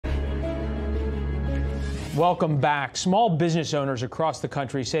Welcome back. Small business owners across the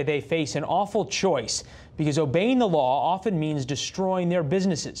country say they face an awful choice because obeying the law often means destroying their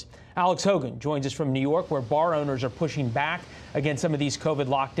businesses. Alex Hogan joins us from New York, where bar owners are pushing back against some of these COVID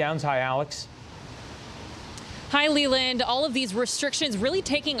lockdowns. Hi, Alex. Hi, Leland. All of these restrictions really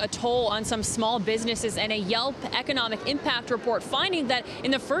taking a toll on some small businesses, and a Yelp economic impact report finding that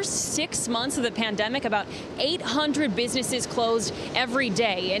in the first 6 months of the pandemic, about 800 businesses closed every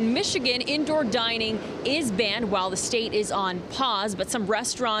day. In Michigan, indoor dining is banned while the state is on pause, but some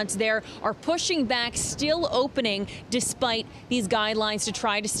restaurants there are pushing back, still opening despite these guidelines to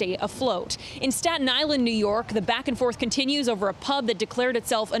try to stay afloat. In Staten Island, New York, the back and forth continues over a pub that declared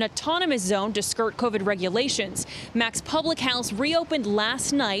itself an autonomous zone to skirt COVID regulations. Mac's Public House reopened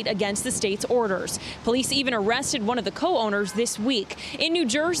last night against the state's orders. Police even arrested one of the co-owners this week. In New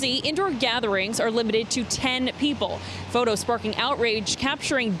Jersey, indoor gatherings are limited to 10 people. Photos sparking outrage,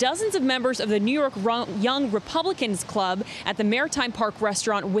 capturing dozens of members of the New York Young Republicans Club at the Maritime Park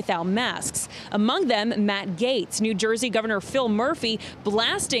restaurant without masks. Among them, Matt Gaetz, New Jersey Governor Phil Murphy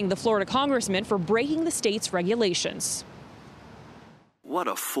blasting the Florida congressman for breaking the state's regulations. What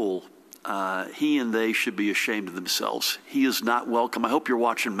a fool. He and they should be ashamed of themselves. He is not welcome. I hope you're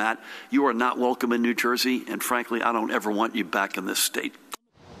watching, Matt. You are not welcome in New Jersey, and frankly, I don't ever want you back in this state.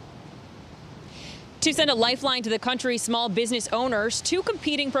 To send a lifeline to the country's small business owners, two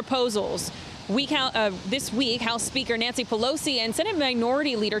competing proposals. This week, House Speaker Nancy Pelosi and Senate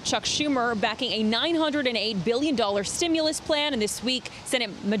Minority Leader Chuck Schumer backing a $908 billion stimulus plan. And this week,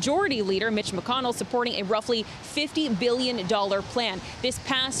 Senate Majority Leader Mitch McConnell supporting a roughly $50 billion plan. This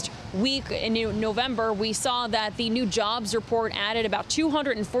past week in November, we saw that the new jobs report added about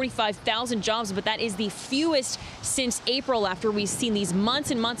 245,000 jobs, but that is the fewest since April, after we've seen these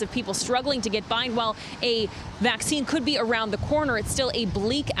months and months of people struggling to get by. And while a vaccine could be around the corner, it's still a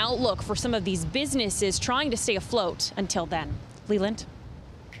bleak outlook for some of these businesses trying to stay afloat until then. Leland?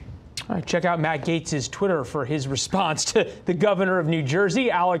 All right, check out Matt Gaetz's Twitter for his response to the governor of New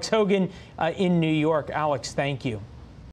Jersey, Alex Hogan, in New York. Alex, thank you.